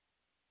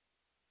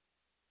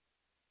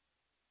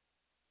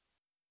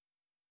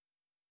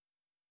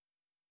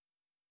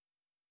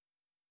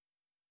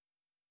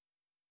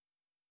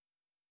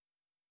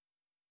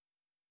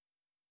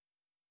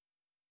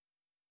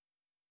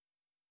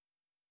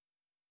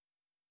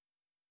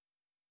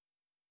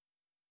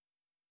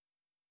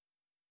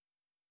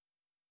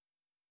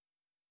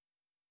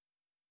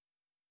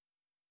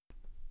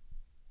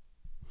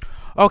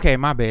Okay,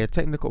 my bad.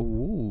 Technical.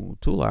 Ooh,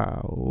 too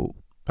loud.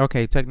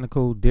 Okay,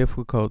 technical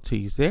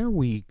difficulties. There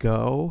we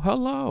go.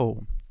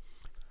 Hello.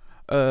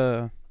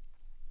 Uh,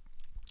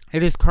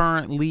 it is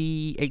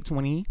currently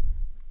 8:20.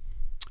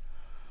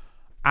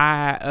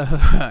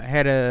 I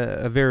had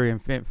a very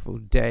eventful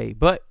day,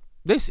 but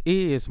this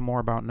is more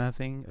about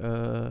nothing.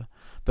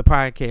 The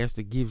podcast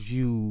that gives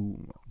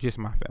you just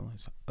my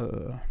feelings.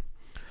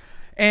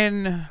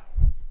 And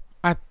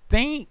I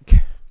think,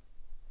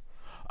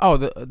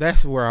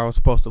 that's where I was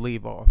supposed to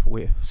leave off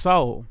with.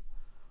 So,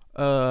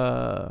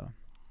 uh,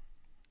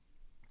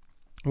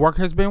 work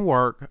has been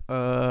work.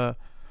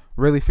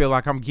 Really feel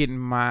like I'm getting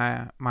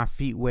my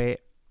feet wet.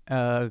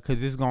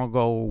 Cause it's gonna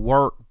go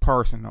work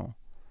personal.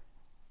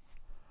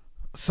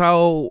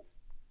 So,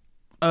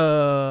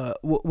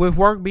 with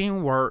work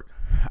being work,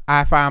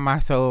 I find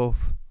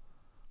myself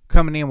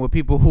coming in with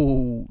people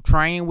who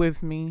train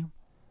with me,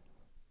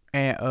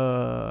 and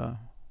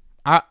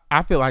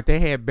I feel like they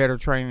had better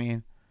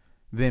training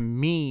than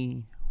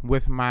me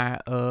with my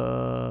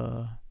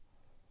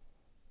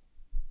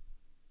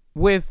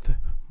with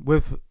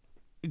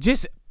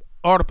just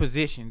all the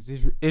positions.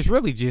 It's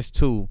really just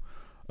two,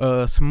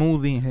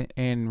 smoothie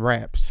and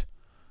raps.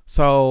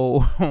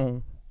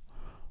 So,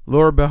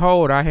 Lord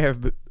behold, I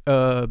have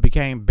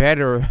became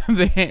better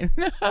than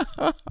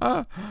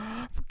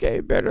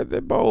became better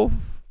than both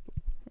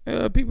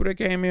people that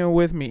came in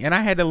with me, and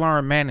I had to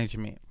learn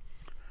management.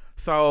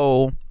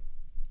 So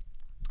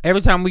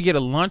every time we get a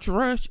lunch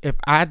rush, if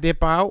I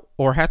dip out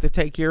or have to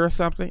take care of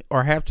something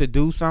or have to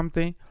do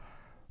something,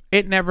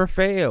 it never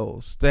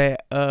fails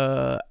that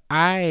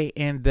I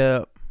end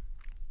up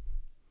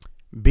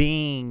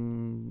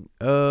being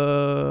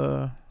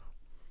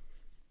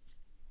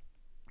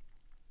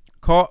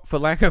caught, for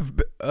lack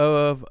of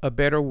a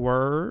better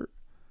word.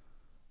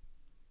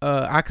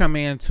 I come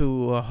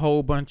into a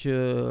whole bunch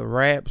of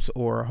wraps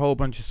or a whole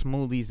bunch of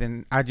smoothies,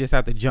 and I just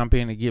have to jump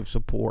in and give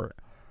support.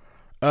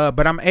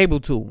 But I'm able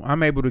to.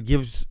 I'm able to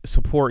give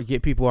support,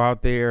 get people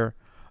out there.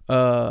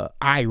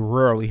 I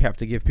rarely have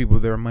to give people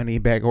their money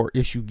back or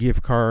issue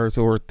gift cards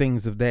or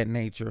things of that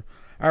nature.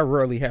 I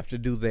rarely have to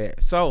do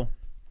that. So,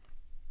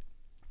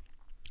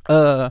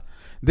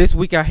 this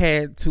week I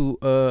had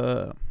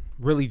to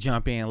really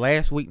jump in.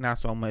 Last week not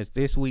so much.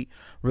 This week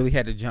really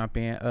had to jump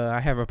in. I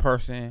have a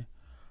person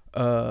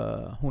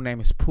whose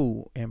name is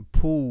Pooh, and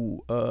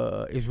Pooh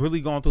is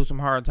really going through some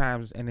hard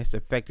times, and it's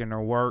affecting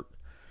her work.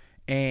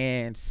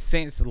 And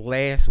since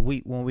last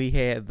week when we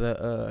had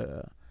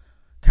the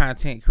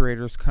content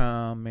creators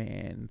come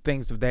and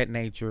things of that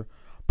nature,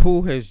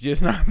 Pooh has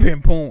just not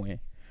been pooing.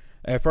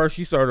 At first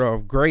she started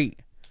off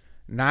great.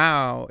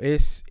 Now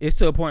it's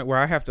to a point where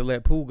I have to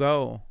let Pooh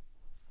go.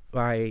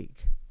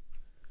 Like,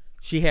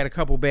 she had a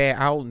couple bad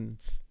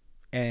outings,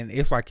 and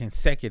it's like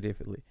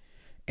consecutively.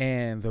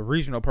 And the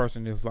regional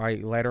person is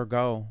like, let her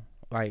go.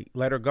 Like,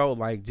 let her go.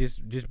 Like,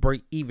 just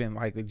break even.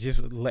 Like, just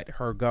let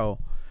her go.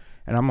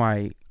 And I'm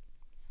like,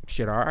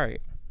 shit, all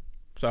right.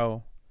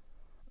 So,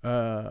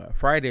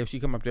 Friday, if she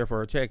come up there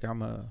for a check,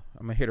 I'm a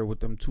hit her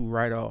with them 2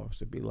 write-offs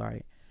to be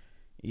like,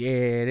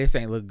 yeah, this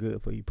ain't look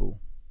good for you, Pooh.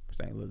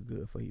 This ain't look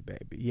good for you,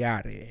 baby.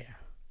 Yada.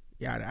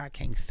 I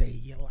can't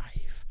save your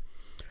life.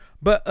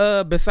 But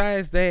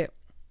besides that,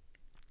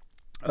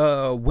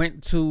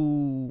 went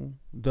to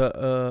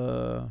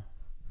the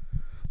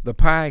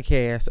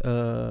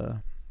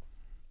podcast,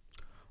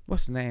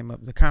 what's the name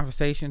of the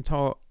Conversation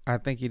Talk, I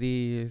think it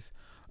is.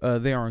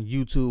 They're on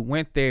YouTube.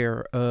 Went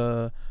there.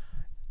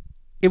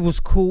 It was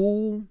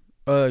cool.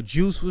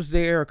 Juice was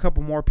there. A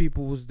couple more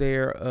people was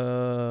there.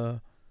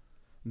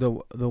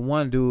 The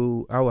one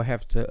dude, I would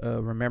have to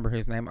remember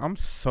his name. I'm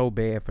so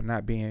bad for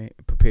not being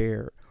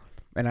prepared,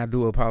 and I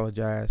do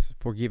apologize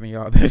for giving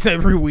y'all this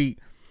every week.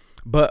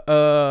 But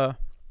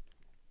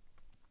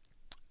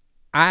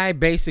I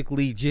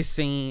basically just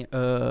seen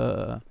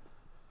but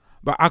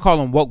I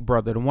call him Woke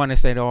Brother, the one that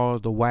said all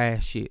the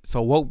wise shit.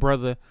 So Woke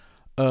Brother,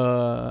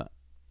 I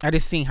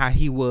just seen how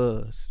he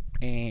was,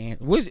 and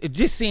was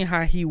just seeing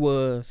how he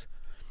was.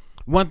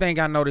 One thing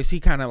I noticed, he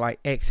kind of like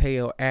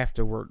exhaled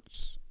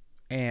afterwards,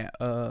 and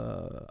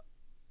I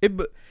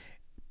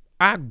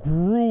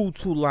grew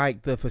to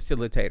like the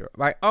facilitator.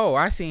 Like, oh,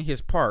 I seen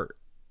his part,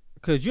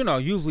 because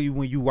usually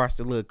when you watch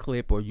the little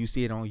clip or you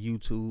see it on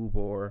YouTube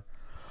or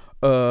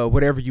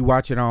whatever you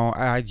watch it on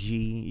IG,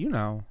 you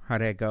know how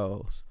that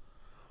goes.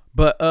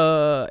 But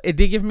it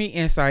did give me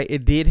insight.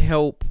 It did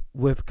help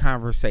with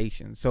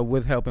conversations. So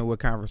with helping with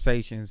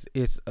conversations,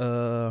 it's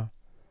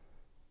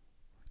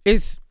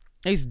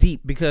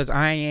deep, because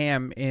I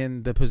am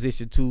in the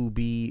position to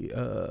be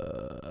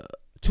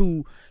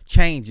to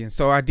changing.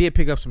 So I did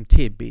pick up some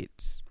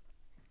tidbits.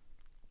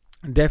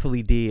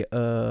 Definitely did.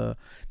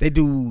 They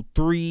do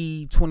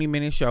 3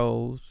 20-minute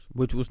shows,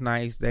 which was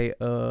nice. They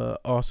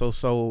also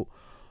sold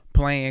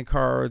playing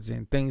cards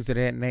and things of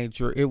that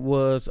nature. It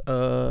was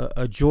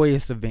a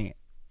joyous event,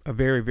 a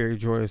very, very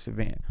joyous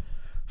event.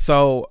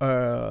 So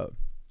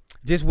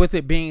just with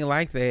it being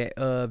like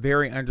that,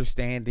 very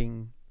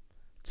understanding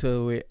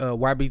to it.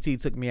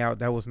 YBT took me out.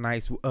 That was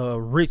nice.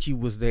 Richie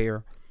was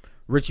there.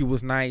 Richie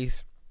was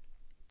nice.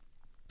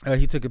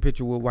 He took a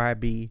picture with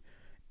YB,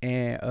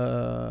 and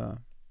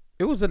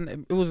it was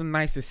a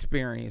nice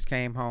experience.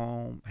 Came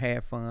home,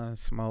 had fun,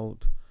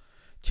 smoked,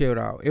 chilled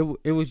out.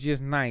 It was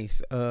just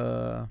nice.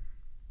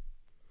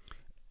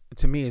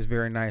 To me, it's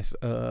very nice.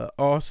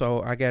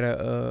 Also, I got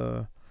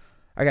a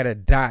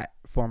dot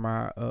for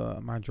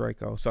my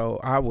Draco, so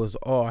I was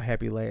all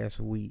happy last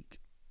week.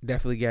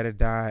 Definitely got a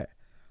dot.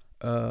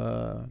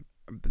 Uh,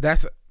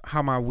 that's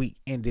how my week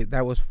ended.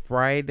 That was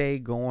Friday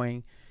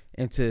going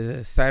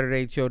into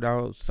Saturday, chilled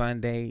out.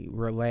 Sunday,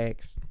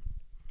 relaxed.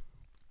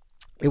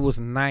 It was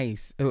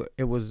nice.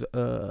 It was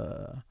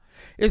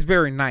it's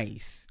very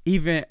nice.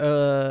 Even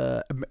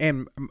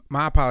and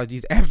my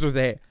apologies after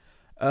that.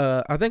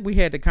 I think we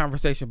had the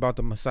conversation about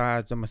the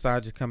massage. The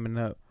massage is coming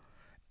up,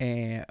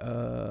 and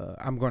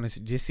I'm gonna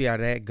just see how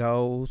that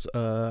goes.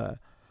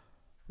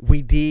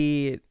 We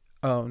did.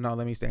 Oh no,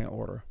 let me stay in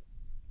order.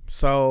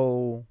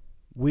 So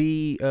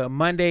we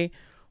Monday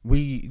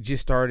we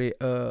just started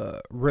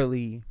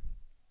really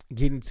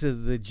getting to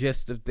the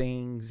gist of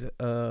things.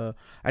 I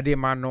did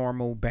my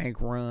normal bank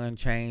run,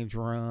 change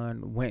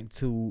run. Went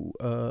to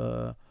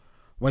the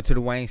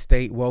Wayne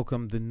State,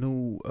 welcomed the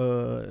new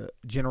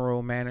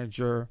general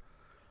manager.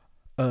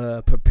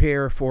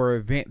 Prepare for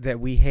an event that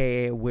we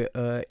had with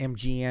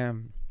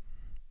MGM.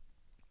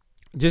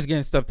 Just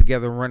getting stuff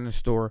together, running the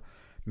store,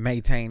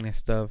 maintaining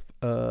stuff.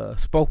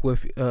 Spoke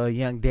with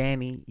young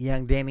Danny.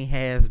 Young Danny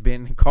has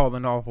been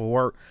calling off of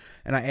work,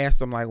 and I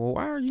asked him like, "Well,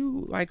 why are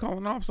you like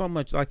calling off so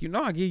much? Like,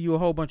 I give you a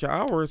whole bunch of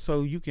hours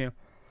so you can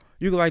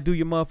like do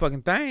your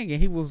motherfucking thing."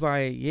 And he was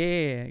like,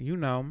 "Yeah,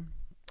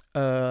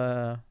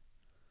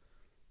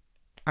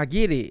 I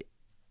get it."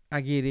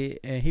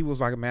 And he was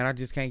like, "Man, I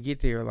just can't get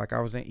there. Like, I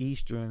was in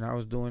Eastern, I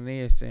was doing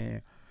this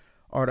and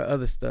all the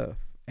other stuff."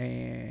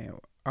 And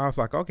I was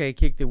like, okay,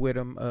 kicked it with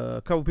him.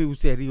 A couple people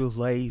said he was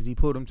lazy,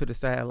 put him to the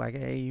side, like,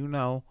 hey,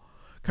 kind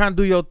of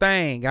do your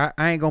thing. I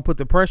ain't gonna put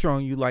the pressure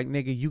on you, like,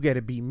 nigga, you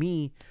gotta be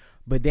me.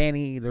 But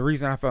Danny, the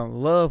reason I fell in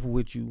love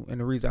with you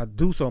and the reason I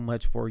do so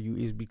much for you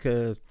is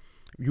because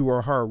you are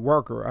a hard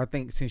worker. I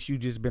think since you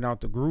just been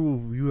out the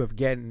groove, you have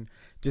gotten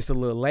just a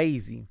little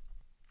lazy.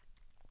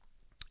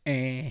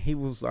 And he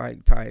was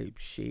like, type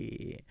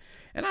shit.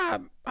 And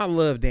I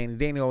love Danny.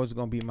 Danny always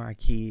gonna be my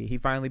kid. He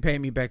finally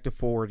paid me back to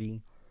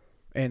 40.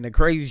 And the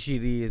crazy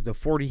shit is the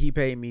 40 he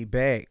paid me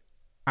back,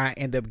 I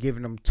end up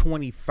giving him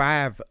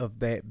 25 of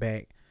that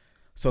back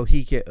so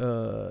he could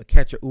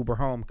catch a Uber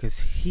home because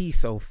he's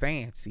so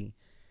fancy.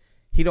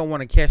 He don't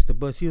want to catch the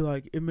bus. He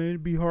like, it may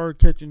be hard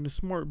catching the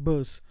smart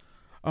bus.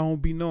 I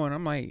don't be knowing.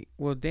 I'm like,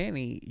 well,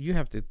 Danny, you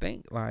have to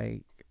think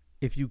like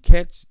if you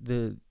catch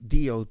the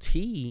DOT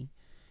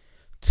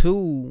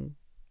to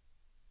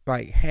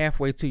like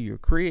halfway to your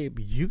crib,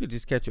 you could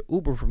just catch an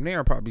Uber from there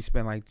and probably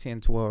spend like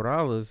 $10,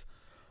 $12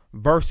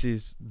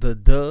 versus the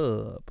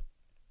dub.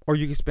 Or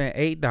you can spend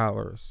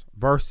 $8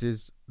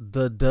 versus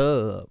the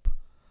dub.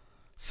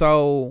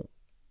 So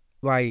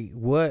like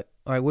what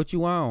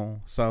you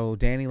on? So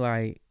Danny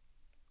like,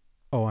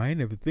 oh, I ain't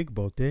never think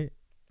about that.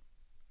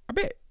 I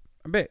bet.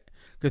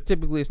 Because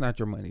typically it's not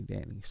your money,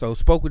 Danny. So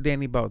spoke with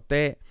Danny about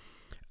that.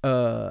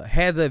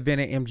 Had the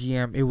event at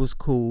MGM. It was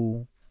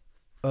cool.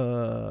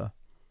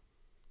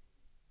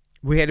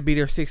 We had to be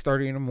there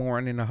 6:30 in the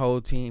morning. The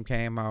whole team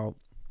came out.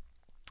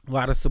 A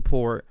lot of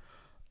support.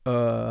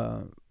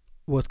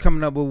 Was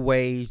coming up with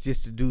ways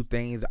just to do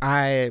things.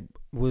 I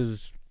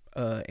was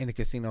in the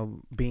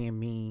casino being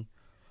me.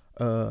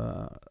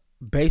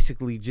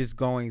 Basically just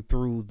going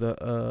through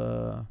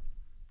the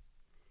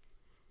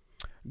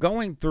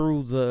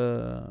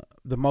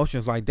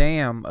motions like,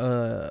 damn,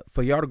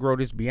 for y'all to grow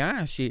this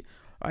beyond shit,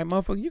 like,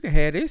 motherfucker, you can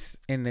have this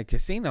in the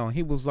casino. And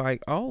he was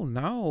like, oh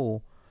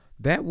no,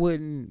 that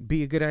wouldn't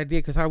be a good idea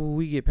because how would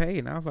we get paid?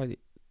 And I was like,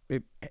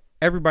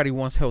 everybody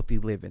wants healthy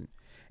living.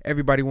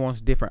 Everybody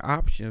wants different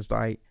options.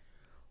 Like,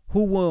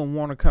 who wouldn't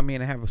want to come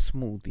in and have a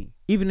smoothie?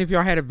 Even if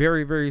y'all had a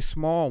very, very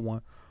small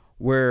one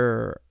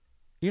where,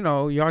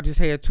 y'all just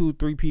had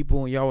 2-3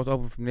 people and y'all was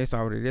open from this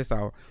hour to this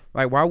hour.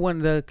 Like, why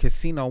wouldn't the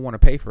casino want to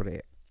pay for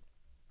that?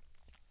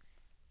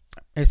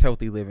 It's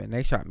healthy living.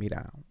 They shot me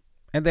down.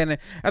 And then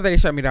after they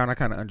shut me down, I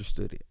kind of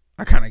understood it.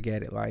 I kind of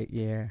get it. Like,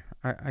 yeah,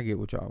 I get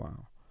what y'all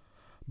on.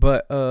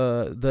 But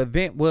the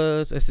event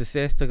was a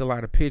success. Took a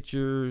lot of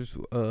pictures.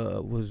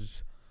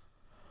 Was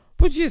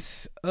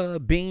just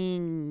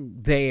being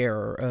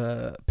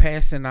there,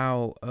 passing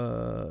out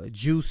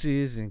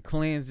juices and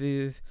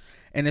cleanses.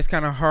 And it's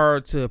kind of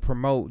hard to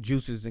promote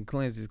juices and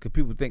cleanses because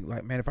people think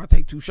like, man, if I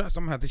take 2 shots,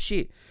 I'm gonna have to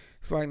shit.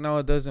 It's like, no,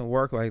 it doesn't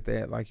work like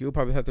that. Like, you'll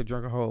probably have to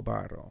drink a whole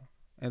bottle.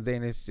 And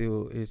then it's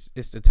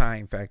the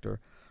time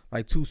factor.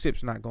 Like, 2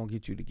 sips not gonna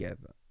get you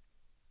together.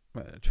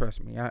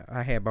 Trust me,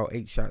 I had about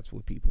 8 shots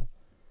with people.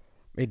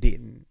 It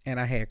didn't, and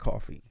I had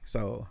coffee.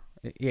 So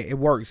yeah, it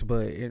works,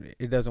 but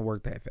it doesn't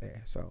work that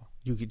fast. So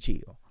you can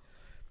chill.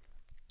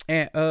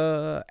 And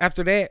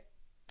after that,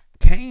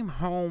 came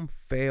home,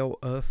 fell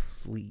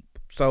asleep.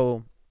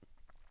 So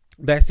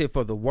that's it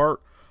for the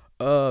work.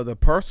 The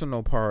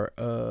personal part.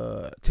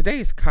 Today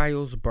is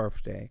Kyle's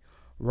birthday.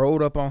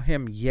 Rolled up on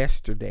him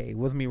yesterday.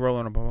 With me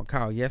rolling up on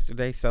Kyle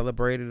yesterday.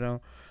 Celebrated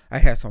him. I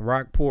had some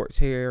Rockports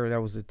here.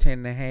 That was a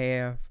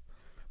 10.5.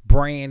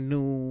 Brand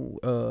new.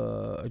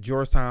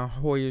 Georgetown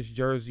Hoyas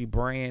jersey.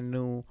 Brand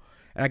new.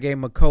 And I gave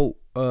him a coat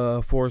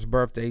for his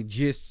birthday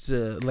just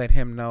to let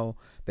him know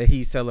that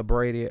he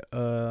celebrated.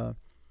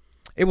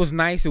 It was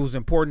nice. It was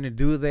important to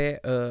do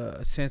that.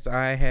 Since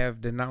I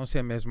have denounced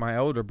him as my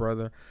older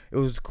brother, it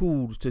was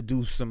cool to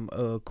do some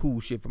cool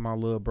shit for my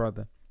little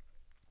brother.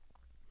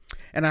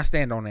 And I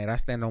stand on that. I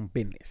stand on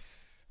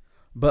business.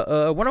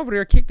 But went over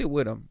there, kicked it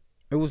with him.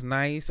 It was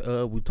nice.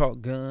 We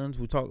talked guns.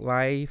 We talked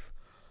life.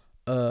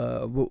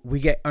 We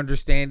get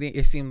understanding.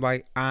 It seemed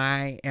like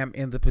I am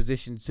in the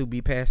position to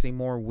be passing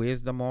more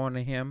wisdom on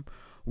to him,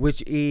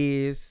 which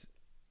is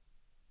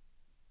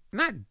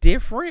not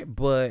different,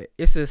 but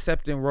it's an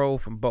accepting role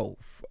from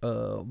both.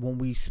 When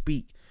we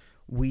speak,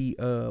 we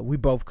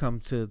both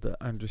come to the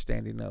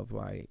understanding of,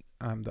 like,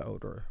 I'm the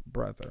older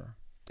brother,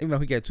 even though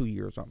he got 2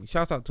 years on me.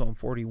 Shouts out to him,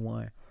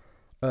 41.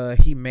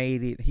 He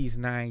made it. He's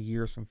 9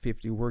 years from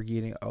 50. We're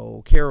getting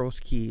old. Carol's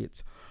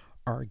kids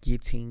are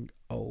getting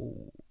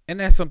old, and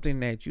that's something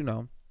that, you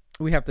know,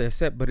 we have to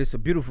accept. But it's a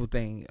beautiful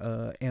thing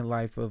in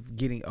life of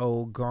getting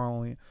old,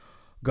 going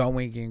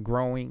and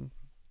growing.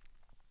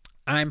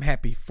 I'm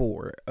happy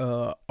for it.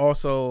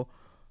 Also,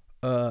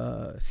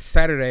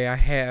 Saturday I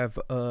have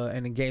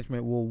an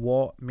engagement with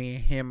Walt. Me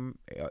and him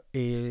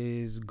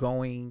is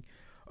going.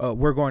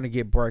 We're going to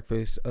get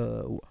breakfast.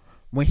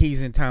 When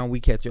he's in town, we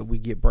catch up. We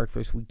get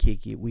breakfast. We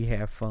kick it. We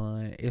have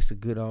fun. It's a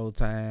good old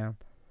time.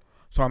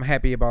 So I'm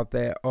happy about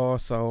that.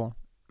 Also,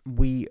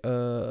 we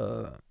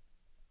both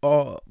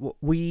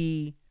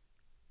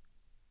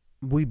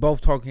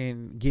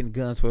talking getting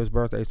guns for his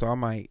birthday. So I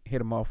might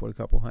hit him off with a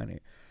couple $100.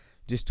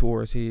 Just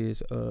towards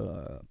his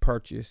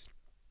purchase.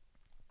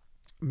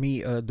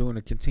 Me doing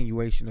a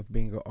continuation of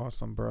being an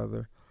awesome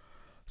brother.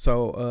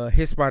 So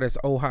his spot is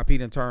Old Hop. He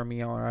done turned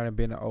me on. I done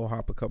been to Old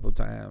Hop a couple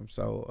times.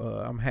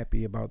 So I'm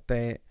happy about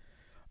that.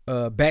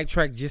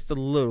 Backtrack just a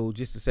little,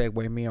 just to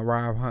segue. Me and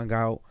Rob hung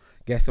out.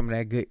 Got some of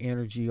that good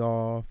energy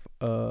off.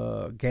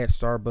 Got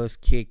Starbucks,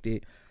 kicked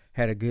it.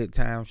 Had a good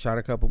time. Shot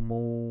a couple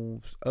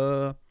moves.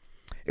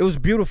 It was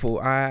beautiful.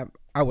 I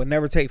would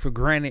never take for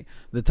granted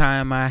the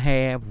time I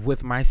have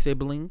with my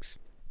siblings.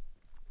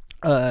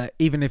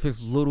 Even if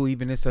it's little,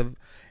 even if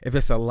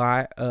it's a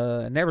lot,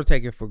 never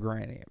take it for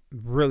granted.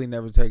 Really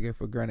never take it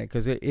for granted,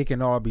 because it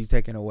can all be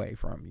taken away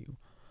from you.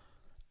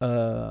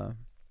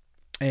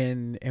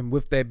 And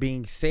with that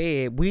being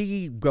said,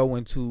 we go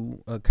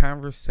into a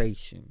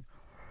conversation.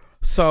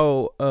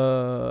 So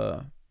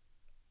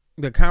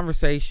the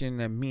conversation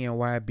that me and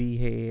YB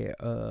had,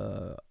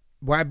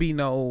 YB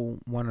know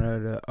one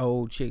of the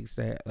old chicks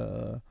that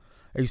I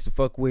used to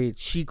fuck with.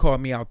 She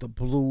called me out the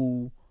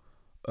blue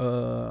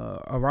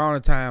around the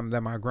time that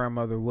my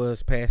grandmother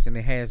was passing.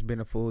 It has been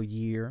a full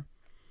year.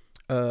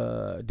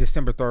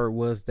 December 3rd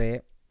was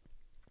that.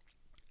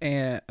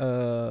 And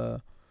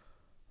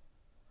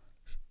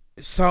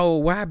so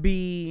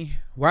YB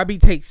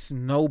takes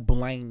no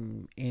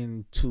blame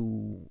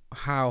into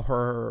how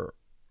So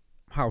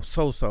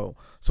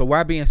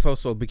YB and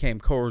So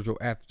became cordial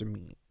after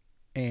me.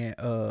 And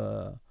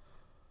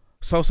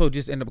So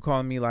just ended up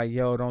calling me like,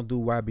 yo, don't do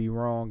YB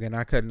wrong. And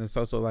I cut into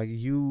So like,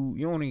 you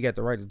don't even got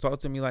the right to talk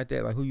to me like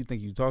that. Like, who you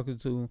think you talking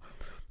to?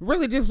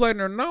 Really just letting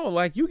her know,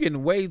 like, you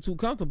getting way too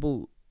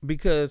comfortable,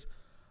 because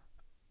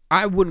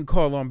I wouldn't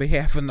call on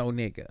behalf of no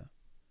nigga.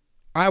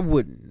 I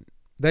wouldn't.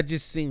 That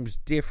just seems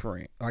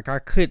different. Like, I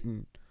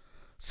couldn't.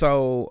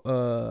 So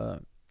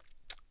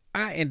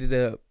I ended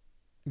up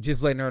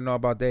just letting her know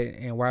about that.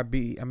 And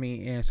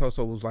and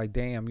So was like,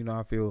 damn,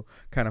 I feel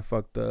kind of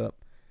fucked up.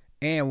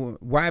 And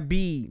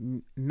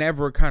YB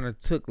never kind of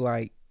took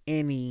like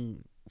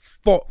any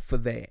fault for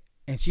that.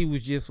 And she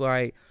was just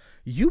like,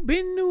 you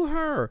been knew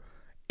her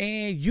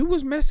and you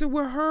was messing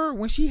with her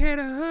when she had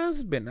a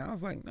husband. I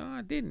was like, no,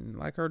 I didn't.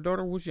 Like, her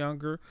daughter was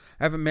younger.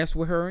 I haven't messed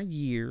with her in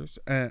years.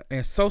 And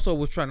So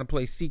was trying to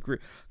play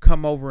secret,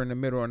 come over in the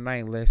middle of the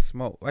night, let's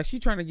smoke. Like, she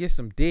trying to get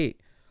some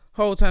dick.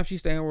 Whole time she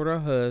staying with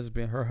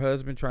her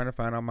husband trying to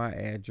find out my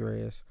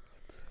address.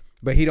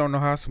 But he don't know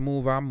how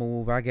smooth I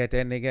move. I got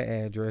that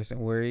nigga address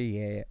and where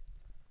he at.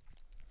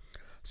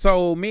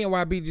 So me and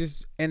YB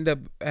just end up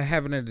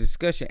having a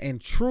discussion. And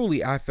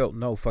truly, I felt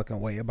no fucking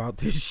way about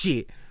this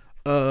shit.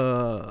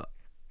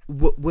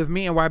 With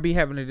me and YB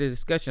having a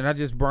discussion, I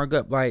just brought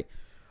up, like,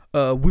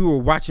 we were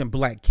watching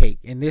Black Cake.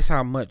 And this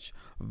how much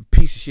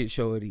piece of shit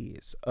show it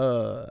is.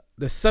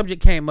 The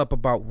subject came up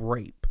about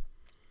rape.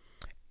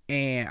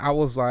 And I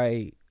was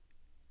like,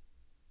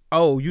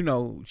 oh,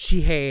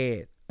 she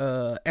had...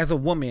 as a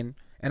woman,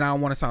 and I don't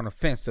want to sound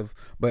offensive,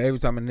 but every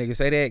time a nigga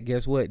say that,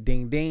 guess what?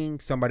 Ding ding,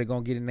 somebody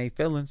gonna get in their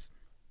feelings.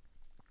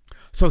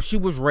 So she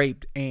was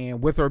raped,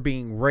 and with her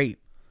being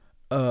raped,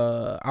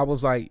 I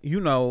was like,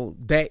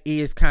 that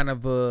is kind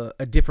of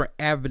a different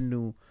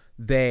avenue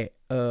that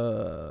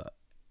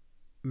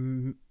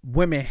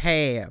women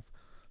have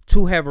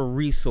to have a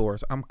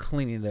resource. I'm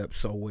cleaning it up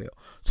so well.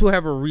 To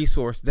have a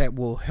resource that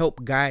will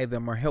help guide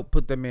them or help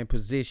put them in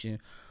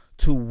position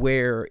to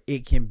where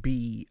it could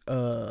be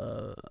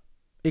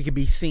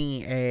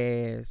seen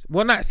as,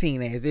 well, not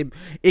seen as,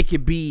 it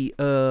could be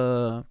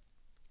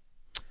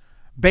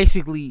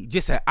basically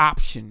just an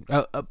option,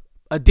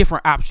 a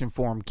different option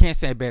for him. Can't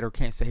say better,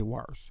 can't say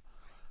worse.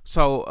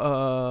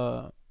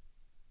 So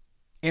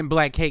in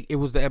Black Cake, it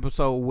was the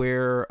episode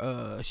where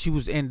she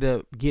was end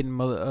up getting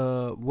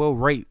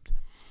raped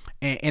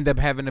and end up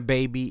having a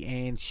baby,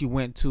 and she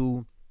went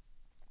to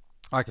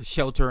like a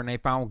shelter and they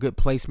found good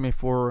placement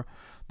for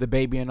the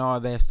baby and all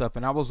that stuff.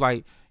 And I was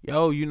like,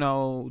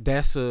 yo,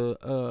 that's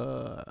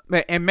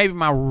and maybe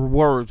my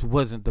words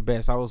wasn't the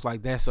best. I was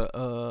like, that's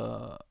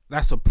a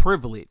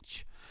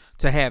privilege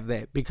to have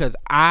that, because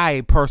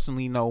I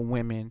personally know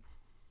women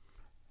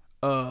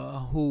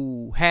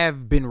who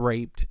have been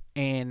raped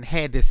and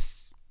had to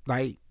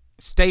like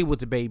stay with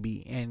the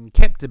baby and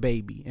kept the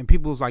baby, and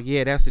people was like,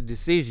 yeah, that's a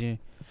decision.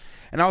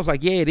 And I was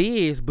like, yeah, it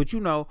is, but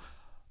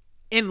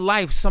in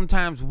life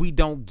sometimes we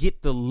don't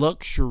get the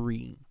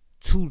luxury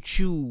to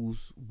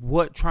choose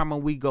what trauma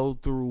we go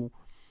through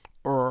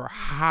or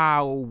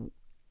how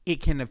it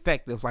can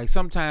affect us. Like,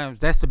 sometimes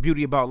that's the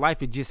beauty about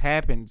life, it just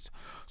happens.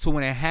 So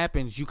when it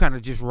happens, you kind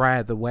of just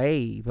ride the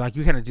wave, like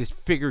you kind of just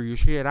figure your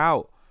shit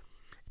out.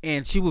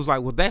 And she was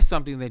like, well, that's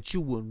something that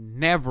you will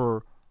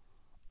never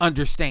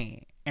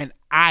understand. And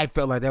I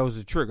felt like that was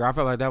a trigger. I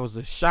felt like that was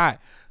a shot,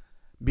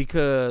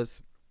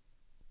 because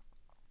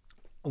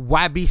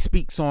YB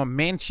speaks on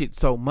man shit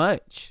so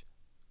much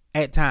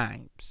at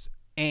times,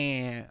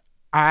 and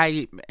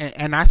I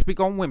speak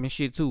on women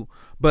shit too,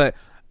 but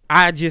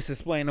I just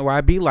explain to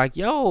YB like,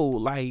 yo,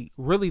 like,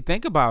 really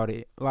think about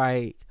it.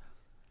 Like,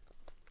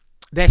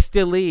 that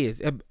still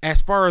is,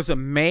 as far as a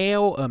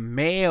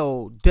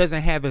male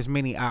doesn't have as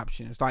many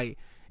options. Like,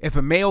 if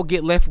a male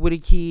get left with a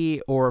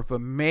kid, or if a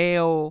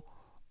male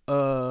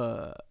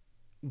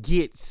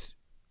gets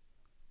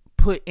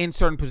put in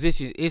certain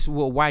positions, it's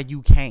why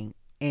you can't.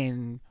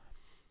 And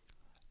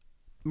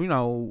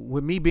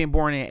with me being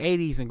born in the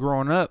 80s and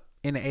growing up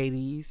in the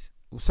 80s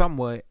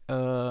somewhat,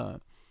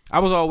 I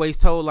was always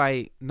told,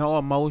 like, no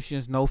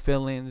emotions, no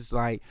feelings,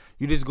 like,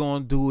 you just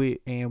gonna do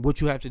it, and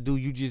what you have to do,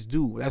 you just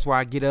do. That's why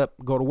I get up,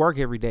 go to work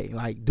every day.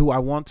 Like, do I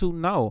want to?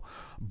 No,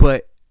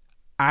 but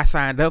I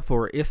signed up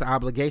for it. It's an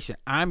obligation.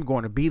 I'm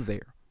going to be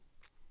there.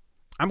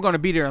 I'm going to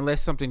be there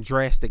unless something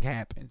drastic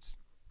happens,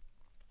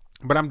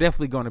 but I'm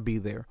definitely going to be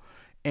there.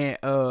 And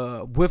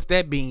with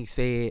that being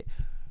said,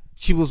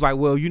 she was like,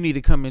 well, you need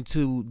to come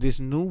into this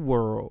new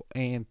world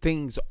and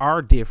things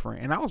are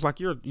different. And I was like,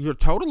 you're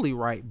totally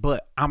right.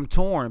 But I'm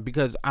torn,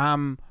 because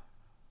I'm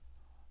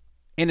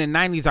in the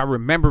 90s. I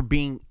remember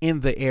being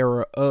in the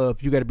era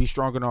of you got to be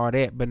strong and all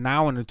that. But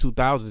now in the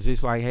 2000s,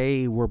 it's like,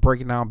 hey, we're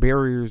breaking down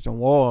barriers and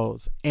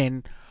walls.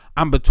 And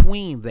I'm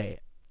between that.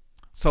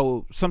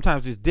 So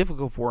sometimes it's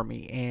difficult for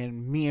me.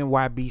 And me and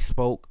YB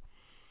spoke.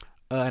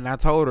 And I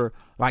told her,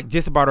 like,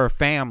 just about her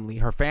family.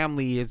 Her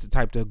family is the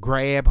type to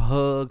grab,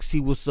 hug, see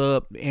what's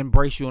up,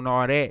 embrace you and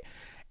all that.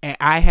 And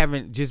I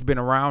haven't just been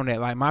around that.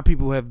 Like, my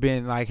people have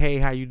been like, hey,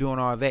 how you doing,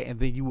 all that. And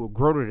then you will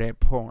grow to that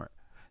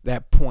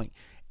point.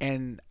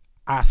 And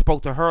I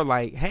spoke to her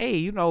like,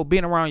 hey,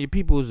 being around your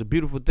people is a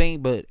beautiful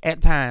thing. But at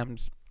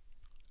times,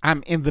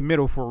 I'm in the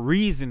middle for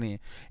reasoning.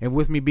 And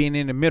with me being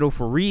in the middle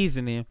for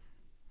reasoning,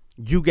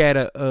 you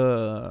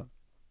gotta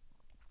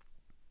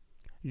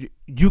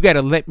you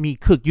gotta let me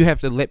cook. You have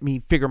to let me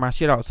figure my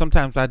shit out.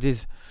 Sometimes I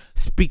just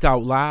speak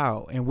out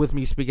loud, and with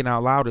me speaking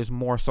out loud is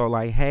more so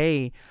like,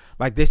 hey,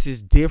 like, this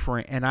is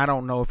different, and I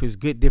don't know if it's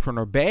good different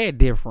or bad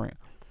different.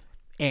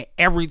 And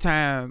every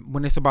time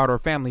when it's about her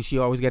family, she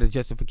always got a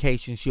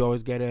justification. She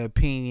always got an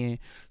opinion.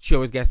 She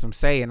always got some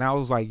say. And I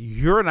was like,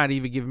 you're not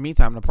even giving me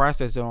time to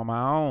process it on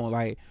my own.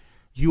 Like,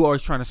 you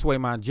always trying to sway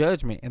my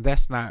judgment, and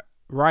that's not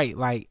right.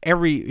 Like,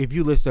 if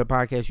you listen to the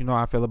podcast, you know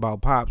how I feel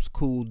about Pops,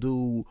 cool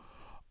dude,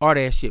 all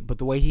that shit. But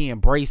the way he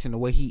embracing, the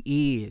way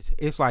he is,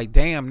 it's like,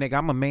 damn, nigga,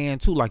 I'm a man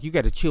too. Like, you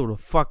got to chill the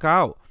fuck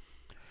out.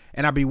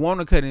 And I be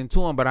wanting to cut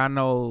into him, but I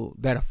know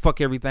that'll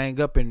fuck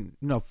everything up and,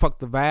 fuck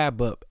the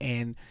vibe up.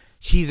 And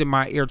she's in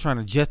my ear trying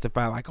to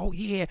justify, like, oh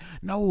yeah,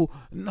 no,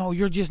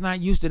 you're just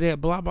not used to that,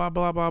 blah, blah,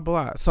 blah, blah,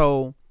 blah.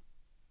 So,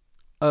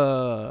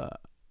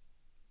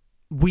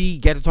 we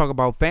get to talk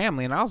about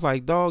family. And I was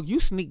like, dog,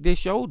 you sneak this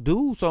show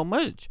dude so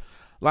much.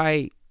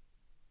 Like,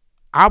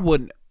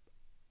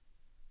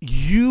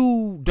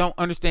 you don't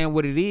understand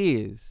what it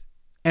is.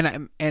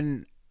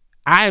 And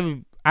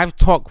I've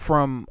talked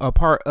from a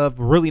part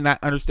of really not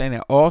understanding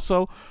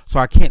also,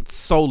 so I can't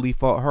solely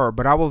fault her.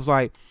 But I was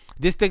like,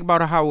 just think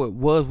about how it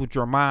was with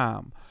your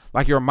mom.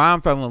 Like, your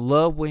mom fell in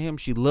love with him.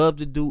 She loved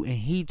the dude, and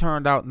he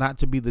turned out not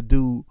to be the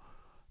dude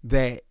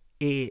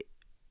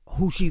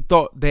who she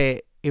thought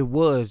that it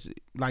was.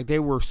 Like, they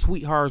were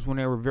sweethearts when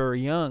they were very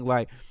young.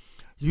 Like,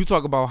 you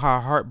talk about how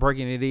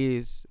heartbreaking it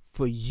is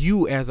for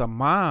you as a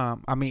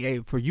mom. I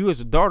mean, for you as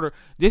a daughter,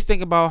 just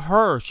think about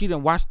her. She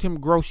done watched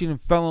him grow. She done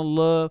fell in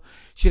love.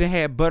 She done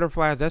had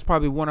butterflies. That's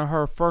probably one of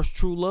her first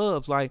true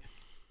loves. Like,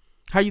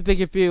 how you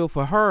think it feel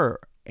for her,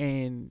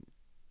 and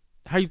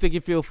how you think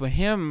it feel for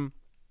him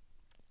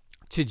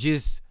to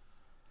just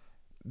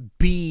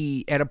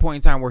be at a point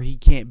in time where he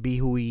can't be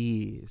who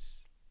he is.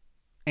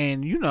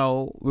 And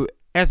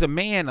as a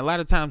man, a lot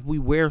of times we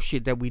wear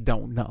shit that we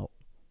don't know.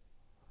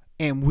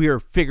 And we're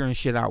figuring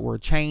shit out. We're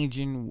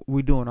changing.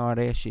 We're doing all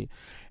that shit.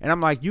 And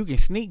I'm like, you can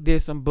sneak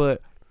diss him,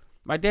 but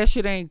like that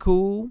shit ain't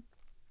cool.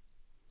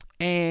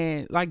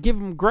 And like, give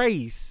him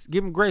grace.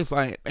 Give him grace.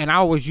 Like, and I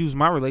always use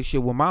my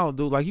relationship with my old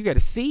dude. Like, you got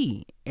to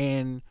see.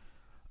 And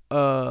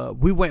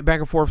we went back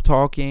and forth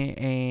talking,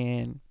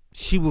 and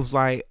she was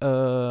like,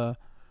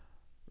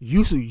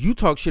 you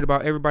talk shit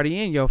about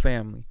everybody in your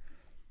family.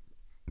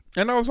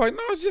 And I was like,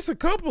 no, it's just a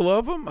couple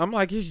of them. I'm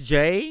like, it's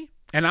Jay.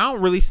 And I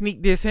don't really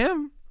sneak diss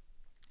him.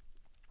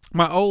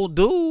 My old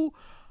dude,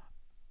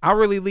 I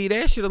really leave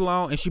that shit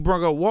alone. And she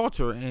brought up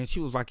Walter, and she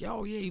was like,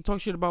 oh yeah, you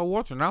talk shit about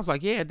Walter. And I was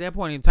like, yeah, at that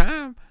point in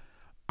time,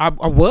 I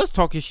was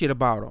talking shit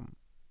about him.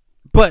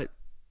 But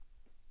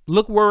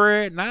look where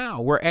we're at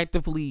now. We're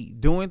actively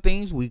doing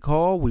things. We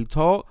call, we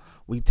talk,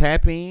 we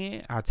tap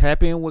in. I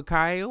tap in with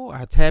Kyle.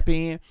 I tap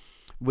in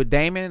with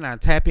Damon. I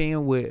tap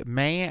in with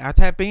Man. I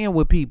tap in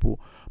with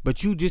people.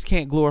 But you just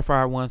can't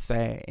glorify one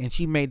side. And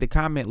she made the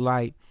comment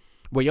like,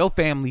 well, your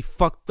family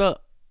fucked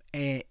up.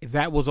 And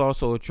that was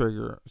also a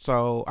trigger.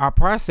 So I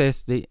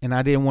processed it, and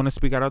I didn't want to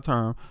speak out of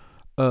turn.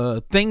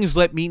 Things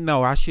let me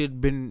know I should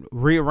have been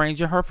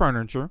rearranging her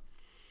furniture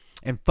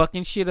and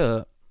fucking shit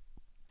up.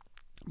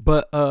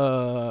 But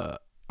I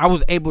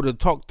was able to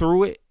talk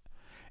through it,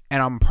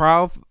 and I'm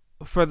proud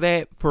for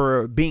that,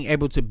 for being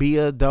able to be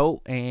an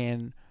adult,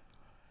 and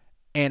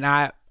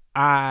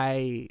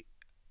I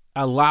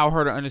allow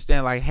her to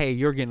understand, like, hey,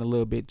 you're getting a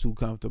little bit too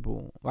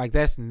comfortable. Like,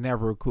 that's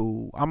never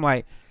cool. I'm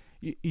like,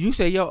 you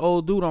say your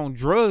old dude on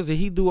drugs and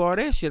he do all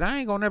that shit. I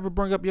ain't gonna never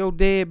bring up your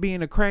dad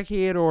being a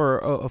crackhead or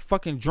a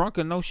fucking drunk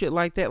or no shit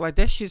like that. Like,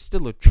 that shit's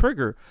still a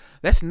trigger.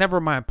 That's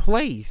never my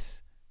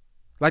place.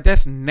 Like,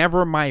 that's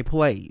never my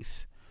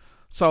place.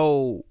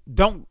 So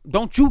don't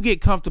you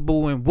get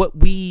comfortable in what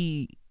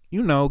we,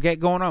 got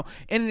going on.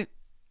 And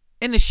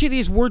the shit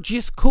is, we're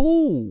just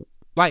cool.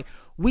 Like,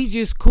 we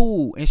just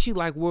cool. And she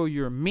like, well,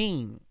 you're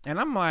mean. And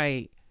I'm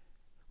like,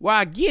 well,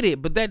 I get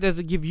it, but that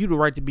doesn't give you the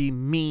right to be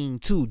mean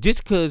too.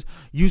 Just because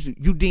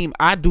you deem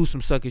I do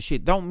some sucker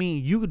shit don't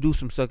mean you could do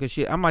some sucker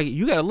shit. I'm like,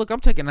 you gotta look, I'm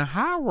taking a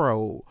high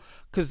road,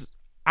 because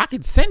I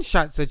could send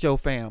shots at your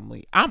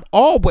family.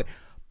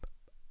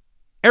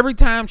 Every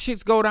time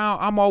shits go down,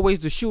 I'm always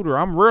the shooter.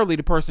 I'm rarely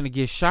the person to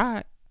get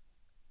shot.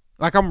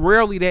 Like, I'm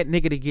rarely that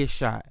nigga to get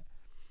shot.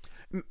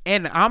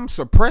 And I'm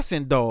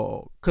suppressing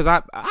dog, because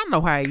I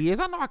know how he is.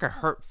 I know I can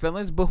hurt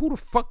feelings, but who the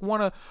fuck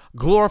want to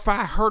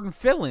glorify hurting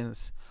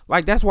feelings?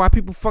 Like, that's why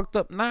people fucked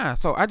up now.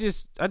 So I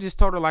just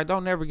told her, like,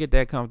 don't never get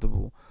that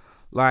comfortable.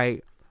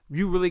 Like,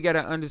 you really got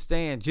to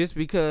understand, just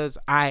because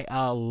I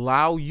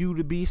allow you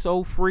to be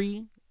so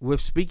free with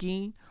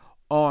speaking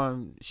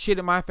on shit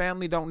in my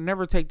family, don't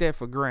never take that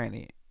for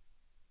granted.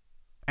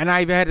 And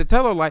I even had to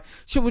tell her, like,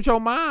 shit with your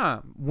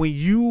mom.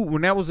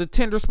 When that was a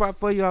tender spot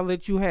for you, I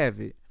let you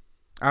have it.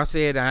 I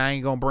said, I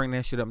ain't gonna bring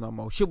that shit up no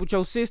more. Shit with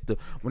your sister.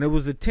 When it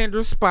was a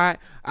tender spot,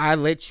 I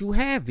let you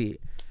have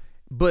it.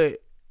 But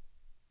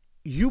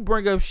you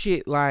bring up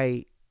shit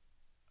like,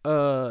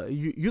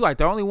 you like,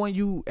 the only one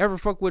you ever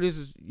fuck with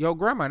is your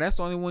grandma. That's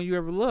the only one you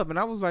ever love. And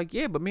I was like,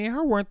 yeah, but me and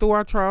her went through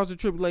our trials and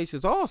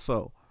tribulations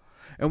also.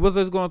 And with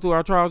us going through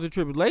our trials and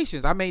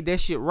tribulations, I made that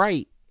shit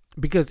right,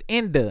 because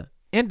Enda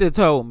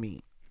told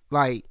me,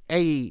 like,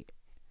 hey,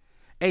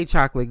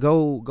 Chocolate,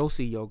 go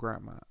see your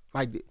grandma.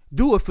 Like,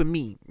 do it for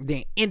me.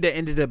 Then Enda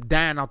ended up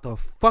dying out the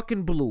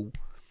fucking blue.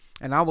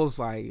 And I was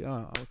like,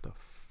 oh, what the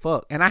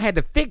fuck? And I had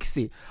to fix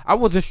it. I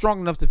wasn't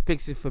strong enough to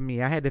fix it for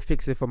me. I had to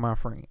fix it for my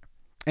friend.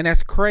 And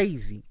that's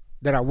crazy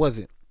that I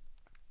wasn't.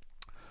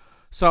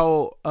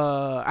 So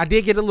I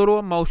did get a little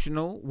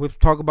emotional with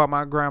talk about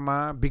my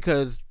grandma,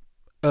 because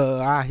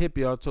I hip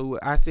y'all to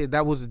it. I said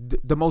that was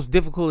the most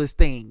difficultest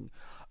thing.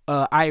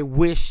 I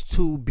wish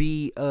to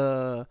be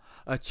a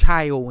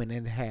child when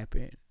it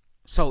happened.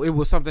 So it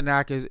was something that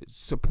I could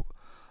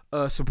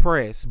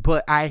suppress.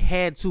 But I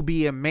had to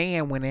be a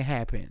man when it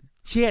happened.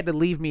 She had to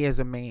leave me as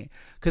a man,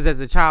 because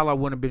as a child, I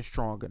wouldn't have been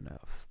strong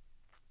enough.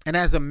 And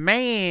as a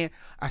man,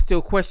 I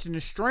still question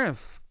the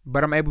strength,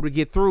 but I'm able to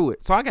get through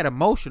it. So I got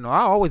emotional.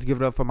 I always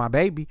give it up for my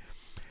baby.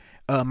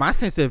 My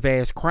sensitive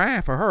ass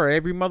crying for her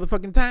every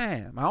motherfucking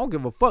time. I don't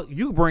give a fuck.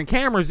 You can bring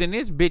cameras in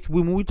this bitch.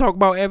 When we talk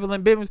about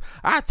Evelyn Bivens,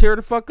 I tear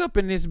the fuck up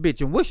in this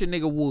bitch and wish a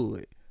nigga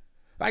would.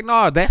 Like,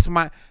 no, that's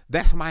my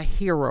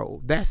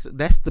hero. That's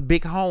the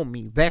big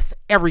homie. That's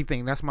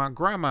everything. That's my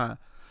grandma.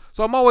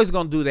 So I'm always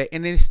going to do that.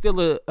 And it's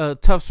still a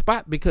tough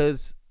spot,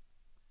 because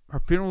her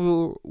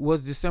funeral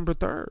was December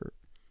 3rd.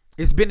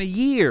 It's been a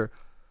year.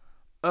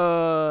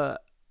 I'm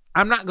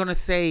not going to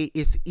say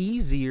it's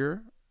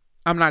easier.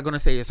 I'm not going to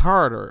say it's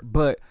harder.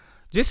 But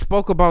just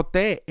spoke about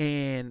that.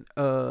 And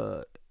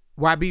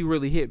YB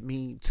really hit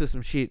me to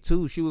some shit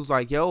too. She was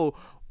like, yo,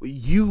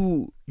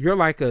 you're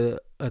like a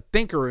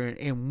thinker.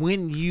 And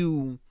when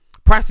you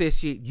process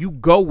shit, you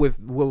go with,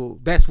 well,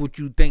 that's what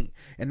you think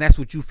and that's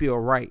what you feel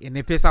right. And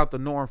if it's out the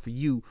norm for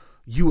you,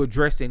 you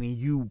address it and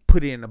you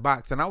put it in the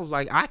box. And I was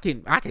like, I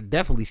could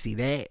definitely see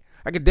that.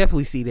 I could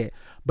definitely see that.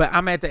 But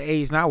I'm at the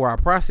age now where I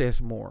process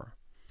more.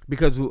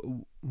 Because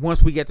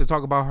once we get to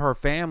talk about her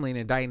family and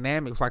the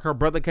dynamics, like her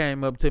brother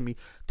came up to me,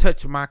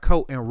 touched my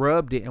coat and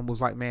rubbed it and was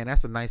like, man,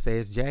 that's a nice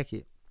ass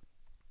jacket.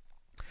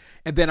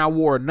 And then I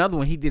wore another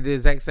one. He did the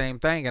exact same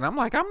thing. And I'm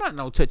like, I'm not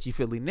no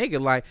touchy-feely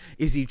nigga. Like,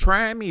 is he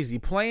trying me? Is he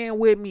playing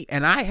with me?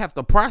 And I have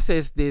to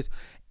process this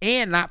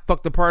and not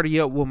fuck the party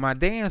up with my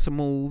dance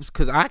moves,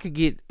 because I could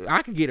get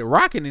it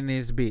rocking in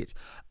this bitch.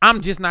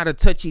 I'm just not a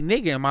touchy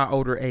nigga in my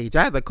older age.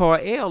 I had to call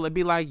L and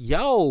be like,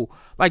 yo,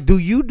 like, do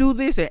you do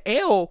this? And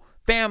L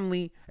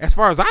family, as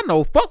far as I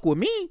know, fuck with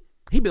me.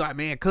 He be like,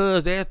 man,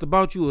 cuz they asked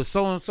about you or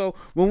so-and-so.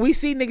 When we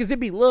see niggas, it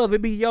be love.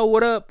 It be, yo,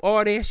 what up?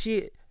 All that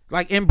shit.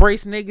 Like,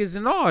 embrace niggas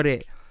and all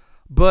that.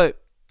 But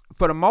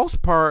for the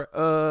most part,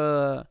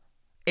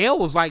 L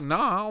was like,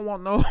 nah, I don't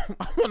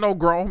want no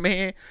grown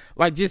man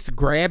like just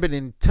grabbing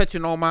and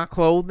touching on my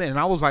clothing. And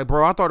I was like,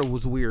 bro, I thought it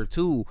was weird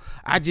too.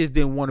 I just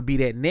didn't want to be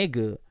that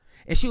nigga.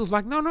 And she was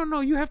like, no,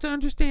 you have to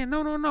understand.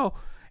 No.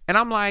 And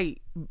I'm like,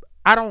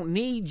 I don't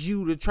need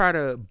you to try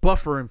to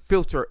buffer and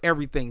filter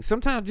everything.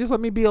 Sometimes just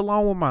let me be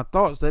alone with my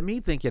thoughts. Let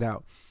me think it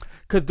out.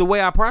 Because the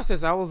way I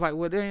process, I was like,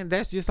 well, then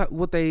that's just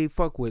what they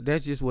fuck with.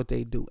 That's just what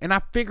they do. And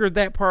I figured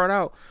that part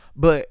out.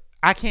 But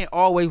I can't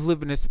always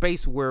live in a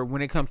space where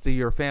when it comes to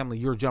your family,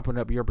 you're jumping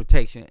up your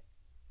protection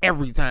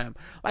every time.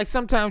 Like,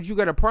 sometimes you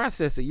got to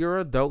process it. You're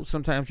an adult.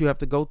 Sometimes you have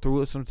to go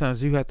through it.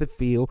 Sometimes you have to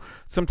feel.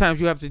 Sometimes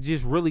you have to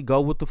just really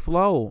go with the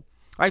flow.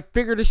 Like,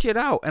 figure the shit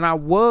out. And I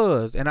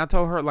was. And I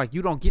told her, like,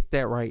 you don't get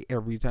that right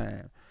every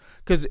time.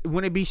 Because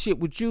when it be shit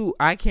with you,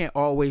 I can't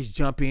always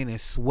jump in and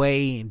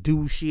sway and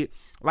do shit.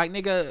 Like,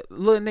 nigga,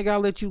 little nigga, I'll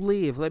let you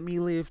live. Let me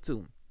live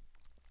too.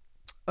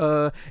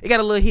 It got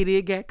a little heated.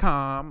 It got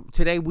calm.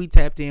 Today we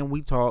tapped in.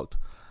 We talked.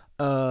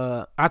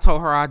 I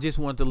told her I just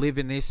wanted to live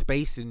in this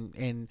space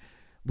and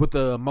with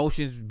the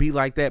emotions be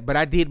like that. But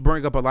I did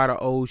bring up a lot of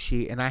old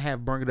shit. And I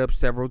have bring it up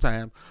several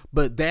times.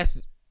 But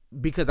that's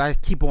because I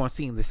keep on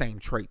seeing the same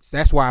traits.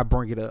 That's why I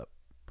bring it up.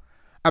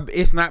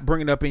 It's not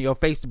bringing it up in your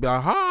face to be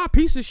like,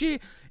 piece of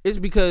shit. It's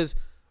because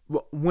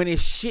when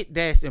it's shit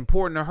that's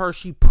important to her,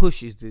 she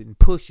pushes it and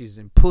pushes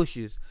and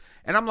pushes.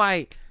 And I'm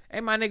like,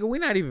 hey, my nigga, we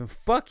not even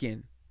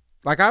fucking.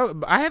 Like,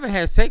 I haven't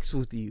had sex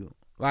with you.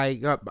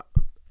 Like,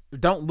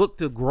 don't look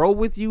to grow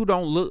with you.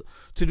 Don't look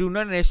to do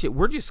none of that shit.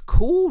 We're just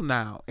cool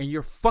now. And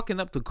you're fucking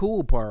up the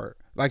cool part.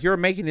 Like, you're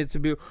making it to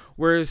be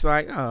where it's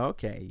like, oh,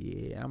 okay,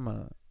 yeah, I'm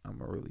gonna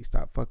really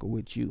stop fucking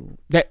with you.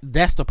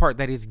 That's the part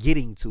that it's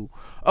getting to.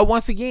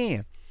 Once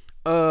again,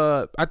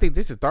 I think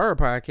this is the third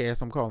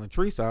podcast I'm calling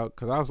Treese out,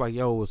 because I was like,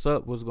 yo, what's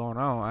up? What's going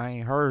on? I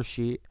ain't heard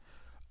shit.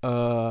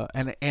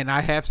 And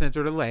I have sent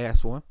her the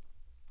last one.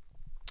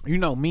 You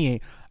know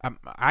me,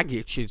 I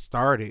get shit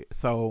started.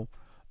 So,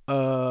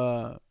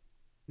 that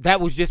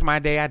was just my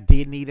day. I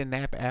did need a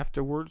nap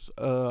afterwards.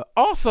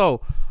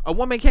 Also, a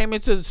woman came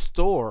into the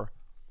store.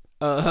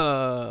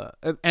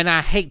 And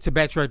I hate to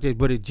backtrack this,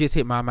 but it just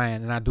hit my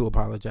mind, and I do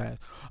apologize.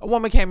 A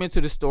woman came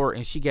into the store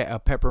and she got a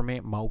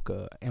peppermint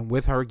mocha, and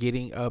with her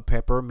getting a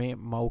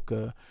peppermint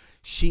mocha,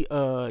 she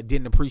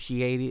didn't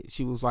appreciate it.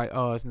 She was like,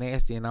 oh, it's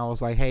nasty. And I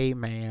was like, hey,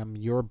 ma'am,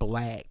 you're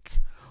black.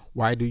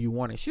 Why do you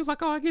want it? She was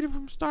like, oh, I get it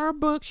from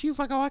Starbucks. She was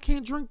like, oh, I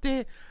can't drink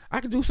that. I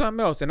can do something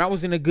else. And I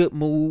was in a good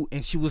mood,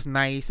 and she was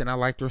nice, and I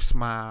liked her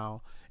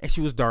smile, and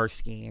she was dark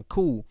skinned.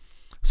 Cool.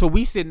 So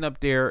we sitting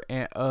up there,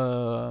 and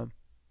I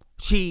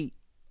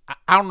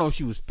don't know if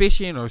she was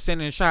fishing or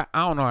sending a shot.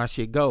 I don't know how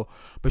shit go.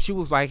 But she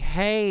was like,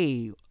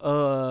 hey,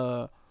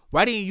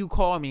 why didn't you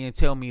call me and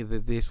tell me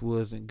that this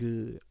wasn't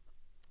good?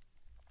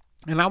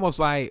 And I was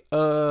like,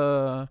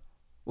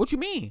 what you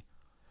mean?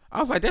 I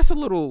was like, that's a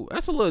little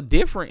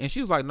different. And she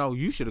was like, no,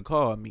 you should have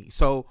called me.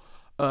 So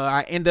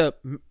I end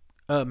up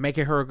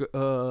making her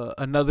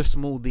another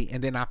smoothie,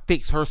 and then I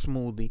fixed her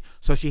smoothie.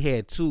 So she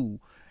had two.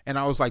 And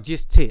I was like,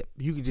 just tip.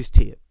 You can just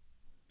tip.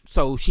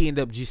 So she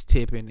ended up just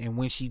tipping. And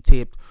when she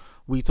tipped,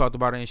 we talked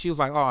about it. And she was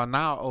like, oh,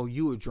 now I owe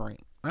you a drink.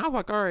 And I was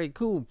like, all right,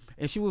 cool.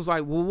 And she was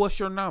like, well, what's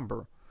your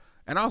number?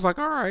 And I was like,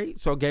 all right.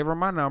 So I gave her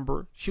my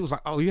number. She was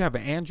like, oh, you have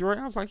an Android?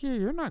 I was like, yeah,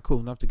 you're not cool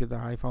enough to get the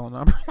iPhone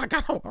number. Like,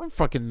 I don't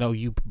fucking know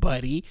you,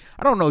 buddy.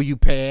 I don't know you,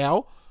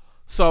 pal.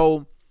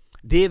 So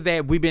did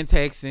that. We've been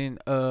texting.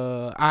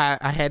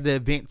 I had the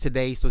event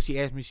today. So she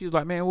asked me, she was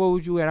like, man, where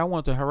was you at? I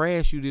wanted to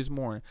harass you this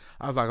morning.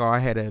 I was like, oh, I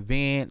had an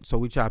event. So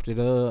we chopped it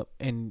up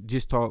and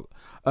just talked.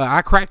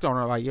 I cracked on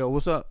her like, yo,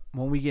 what's up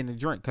when we get in a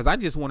drink? Because I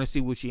just want to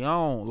see what she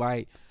on.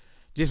 Like,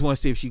 just want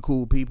to see if she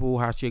cool people,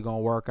 how she gonna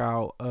work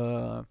out.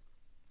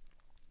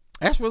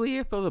 That's really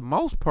it for the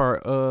most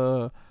part.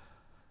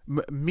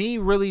 Me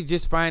really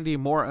just finding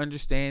more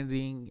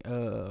understanding,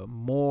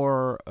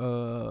 more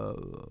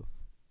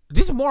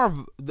just more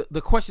of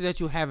the questions that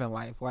you have in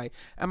life. Like,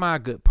 am I a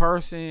good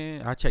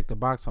person? I check the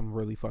box. I'm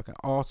really fucking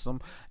awesome.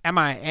 Am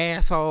I an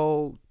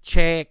asshole?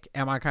 Check.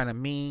 Am I kind of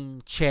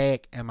mean?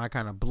 Check. Am I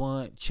kind of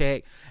blunt?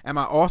 Check. Am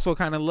I also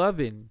kind of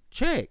loving?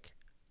 Check.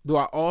 Do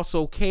I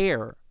also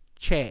care?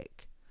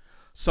 Check.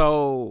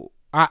 So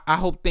I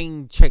hope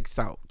thing checks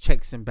out,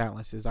 checks and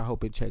balances. I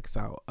hope it checks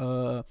out.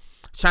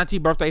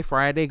 Shanti birthday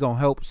Friday, gonna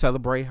help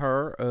celebrate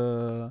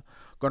her.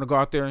 Gonna go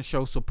out there and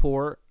show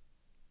support.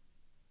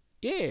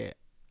 Yeah.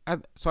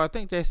 So I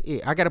think that's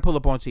it. I gotta pull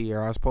up on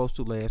Tierra. I was supposed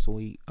to last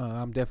week.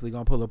 I'm definitely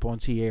gonna pull up on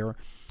Tierra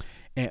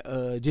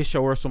and just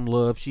show her some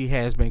love. She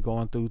has been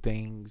going through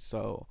things,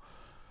 so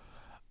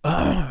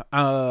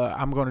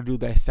I'm gonna do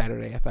that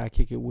Saturday after I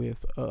kick it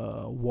with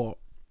Walt.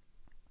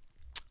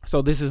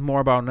 So this is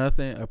more about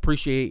nothing.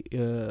 Appreciate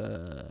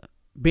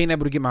being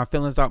able to get my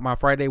feelings out. My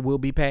Friday will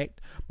be packed.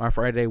 My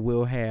Friday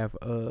will have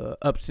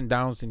ups and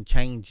downs and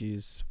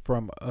changes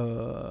from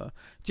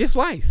just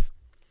life.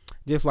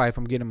 Just life.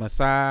 I'm getting a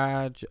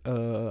massage,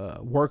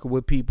 working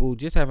with people,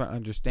 just having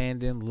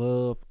understanding,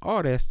 love,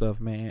 all that stuff,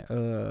 man.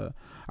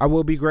 I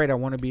will be great. I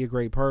want to be a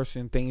great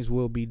person. Things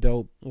will be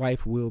dope.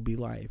 Life will be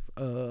life.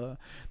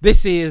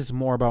 This is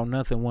more about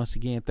nothing. Once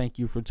again, thank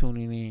you for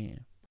tuning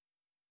in.